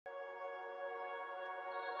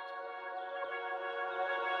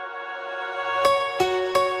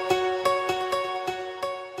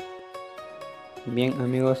Bien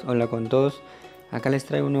amigos, hola con todos. Acá les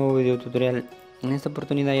traigo un nuevo video tutorial. En esta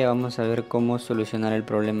oportunidad ya vamos a ver cómo solucionar el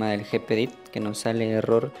problema del gpedit, que nos sale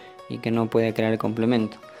error y que no puede crear el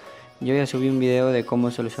complemento. Yo ya subí un video de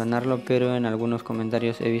cómo solucionarlo, pero en algunos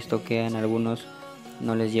comentarios he visto que en algunos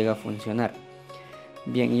no les llega a funcionar.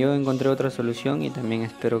 Bien, yo encontré otra solución y también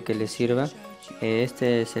espero que les sirva.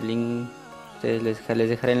 Este es el link, les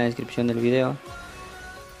dejaré en la descripción del video.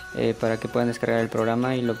 Para que puedan descargar el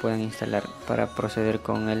programa y lo puedan instalar para proceder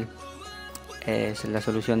con la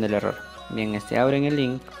solución del error. Bien, abren el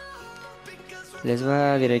link, les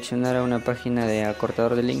va a direccionar a una página de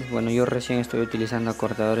acortador de links. Bueno, yo recién estoy utilizando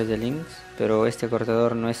acortadores de links, pero este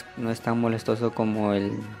acortador no es tan molestoso como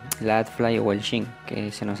la AdFly o el Shin,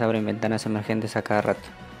 que se nos abren ventanas emergentes a cada rato.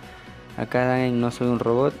 Acá dan en no soy un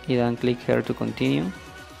robot y dan click here to continue.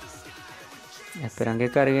 Esperan que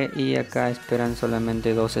cargue y acá esperan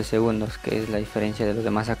solamente 12 segundos, que es la diferencia de los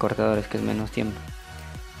demás acortadores, que es menos tiempo.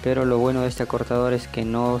 Pero lo bueno de este acortador es que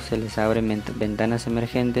no se les abren ventanas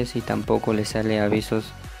emergentes y tampoco les sale avisos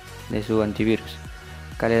de su antivirus.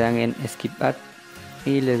 Acá le dan en skip ad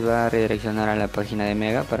y les va a redireccionar a la página de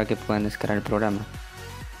Mega para que puedan descargar el programa.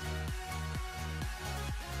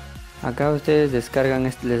 Acá ustedes descargan,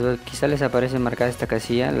 quizá les aparece marcada esta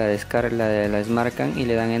casilla, la desmarcan y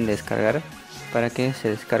le dan en descargar para que se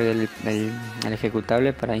descargue el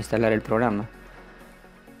ejecutable para instalar el programa.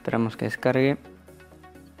 Esperamos que descargue.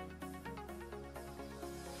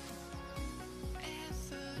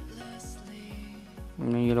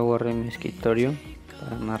 Yo lo guardé en mi escritorio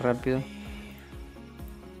para más rápido.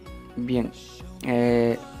 Bien,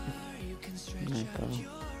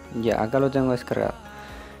 ya acá lo tengo descargado.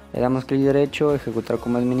 Le damos clic derecho, ejecutar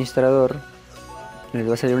como administrador. Les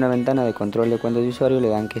va a salir una ventana de control de cuentas de usuario, le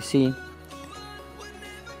dan que sí.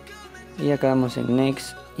 Y acá damos en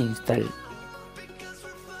Next Install.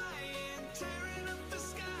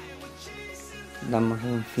 Damos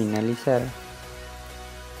en finalizar.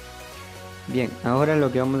 Bien, ahora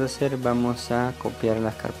lo que vamos a hacer, vamos a copiar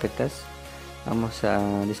las carpetas. Vamos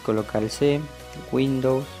a disco local C,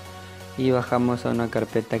 Windows y bajamos a una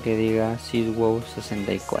carpeta que diga syswow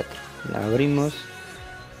 64. La abrimos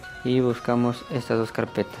y buscamos estas dos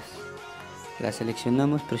carpetas. La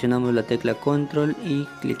seleccionamos, presionamos la tecla control y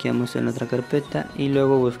cliqueamos en otra carpeta y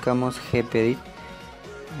luego buscamos gpedit.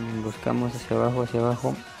 Buscamos hacia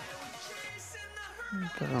abajo.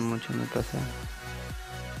 Tarda mucho, me pasa.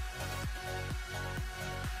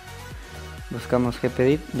 Buscamos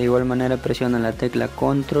gpedit, de igual manera presionan la tecla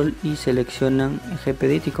control y seleccionan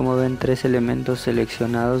gpedit y como ven 3 elementos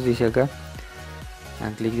seleccionados, dice acá.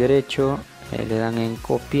 Dan clic derecho, le dan en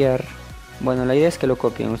copiar. Bueno, la idea es que lo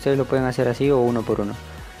copien, ustedes lo pueden hacer así o uno por uno.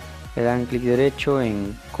 Le dan clic derecho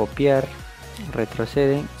en copiar,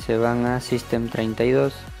 retroceden, se van a System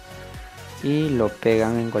 32 y lo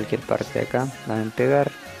pegan en cualquier parte de acá. Dan en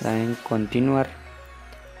pegar, dan en continuar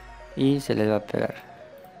y se les va a pegar.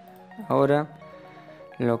 Ahora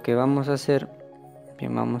lo que vamos a hacer,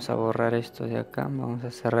 bien, vamos a borrar esto de acá, vamos a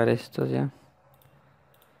cerrar esto ya.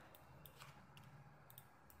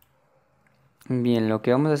 Bien, lo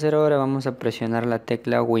que vamos a hacer ahora, vamos a presionar la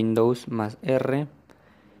tecla Windows más R,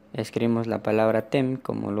 escribimos la palabra tem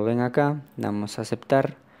como lo ven acá, damos a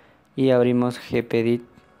aceptar y abrimos gpedit.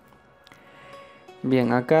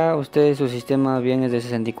 Bien, acá ustedes su sistema bien es de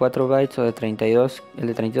 64 bytes o de 32, el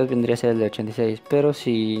de 32 vendría a ser el de 86, pero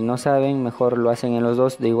si no saben mejor lo hacen en los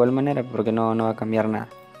dos de igual manera porque no va a cambiar nada.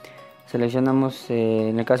 Seleccionamos,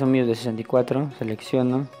 en el caso mío es de 64,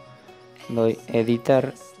 selecciono, doy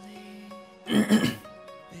editar.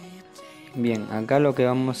 Bien, acá lo que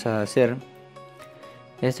vamos a hacer,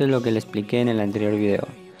 esto es lo que le expliqué en el anterior video.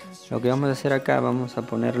 Lo que vamos a hacer acá, vamos a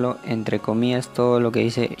ponerlo entre comillas todo lo que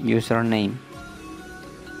dice username.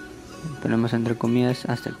 Ponemos entre comillas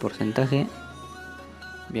hasta el porcentaje.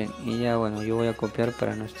 Bien, y ya bueno, yo voy a copiar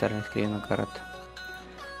para no estar escribiendo cada rato.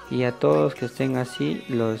 Y a todos que estén así,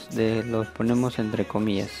 los ponemos entre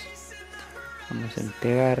comillas. Vamos en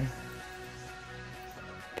pegar.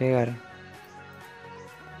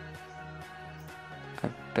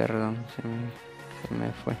 Perdón, se me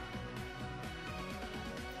fue.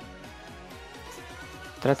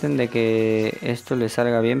 Traten de que esto les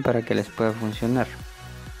salga bien para que les pueda funcionar.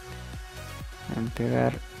 En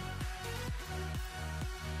pegar.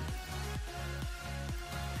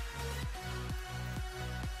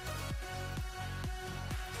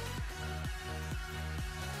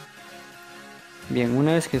 Bien,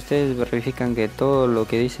 una vez que ustedes verifican que todo lo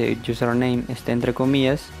que dice username está entre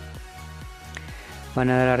comillas, van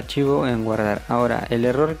a dar archivo en guardar. Ahora, el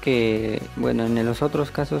error que, bueno, en los otros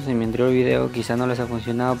casos en mi anterior video quizá no les ha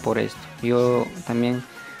funcionado por esto. Yo también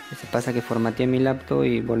Se pasa que formateé mi laptop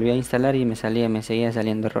y volví a instalar y me seguía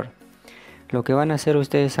saliendo error. Lo que van a hacer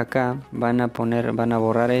ustedes acá, van a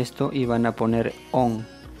borrar esto y van a poner on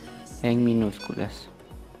en minúsculas.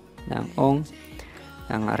 Dan on,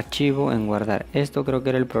 dan archivo, en guardar. Esto creo que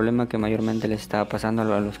era el problema que mayormente les estaba pasando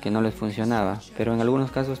a los que no les funcionaba, pero en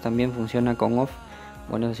algunos casos también funciona con off.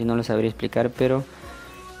 Bueno, eso sí no lo sabría explicar, pero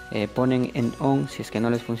ponen en on si es que no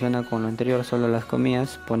les funciona con lo anterior, solo las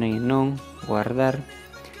comillas, ponen en on, guardar,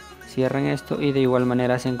 cierran esto y de igual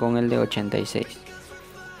manera hacen con el de 86.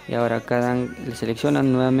 Y ahora acá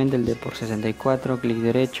seleccionan nuevamente el de por 64, clic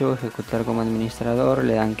derecho, ejecutar como administrador,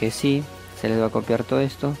 le dan que sí, se les va a copiar todo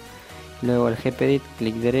esto. Luego el gpedit,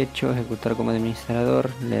 clic derecho, ejecutar como administrador,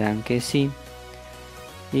 le dan que sí.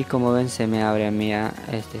 Y como ven se me abre a mí,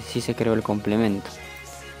 sí se creó el complemento.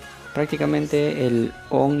 Prácticamente el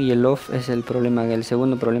on y el off es el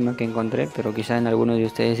segundo problema que encontré, pero quizá en algunos de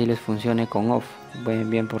ustedes sí les funcione con off.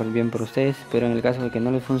 Bien por ustedes, pero en el caso de que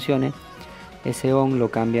no les funcione, ese on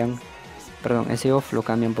lo cambian, ese off lo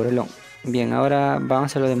cambian por el on. Bien, ahora vamos a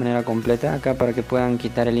hacerlo de manera completa acá para que puedan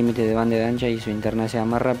quitar el límite de banda de ancha y su internet sea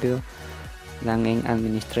más rápido. Dan en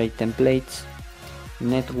Administrate Templates,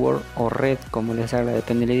 Network o Red, como les haga,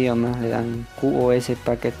 depende del idioma, le dan QoS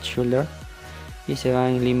Packet Shoulder y se va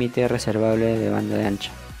en límite reservable de banda de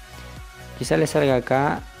ancha. Quizá les salga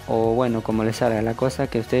acá, o bueno, como les salga, la cosa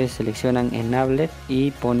que ustedes seleccionan Enable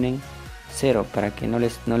y ponen 0 para que no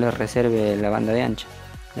les reserve la banda de ancha.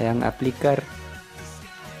 Le dan aplicar,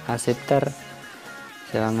 aceptar,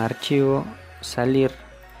 se van a archivo, salir.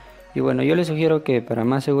 Y bueno, yo les sugiero que para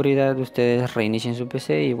más seguridad ustedes reinicien su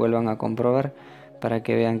PC y vuelvan a comprobar para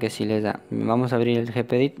que vean que sí les da. Vamos a abrir el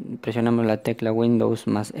gpedit, presionamos la tecla Windows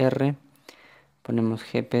más R, ponemos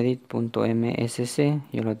gpedit.msc,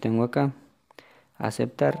 yo lo tengo acá,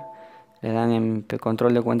 aceptar, le dan en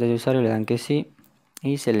control de cuentas de usuario, le dan que sí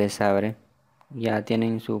y se les abre. Ya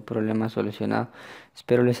tienen su problema solucionado.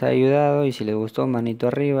 Espero les haya ayudado y si les gustó, manito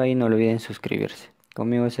arriba y no olviden suscribirse.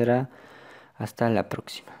 Conmigo será hasta la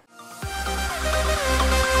próxima.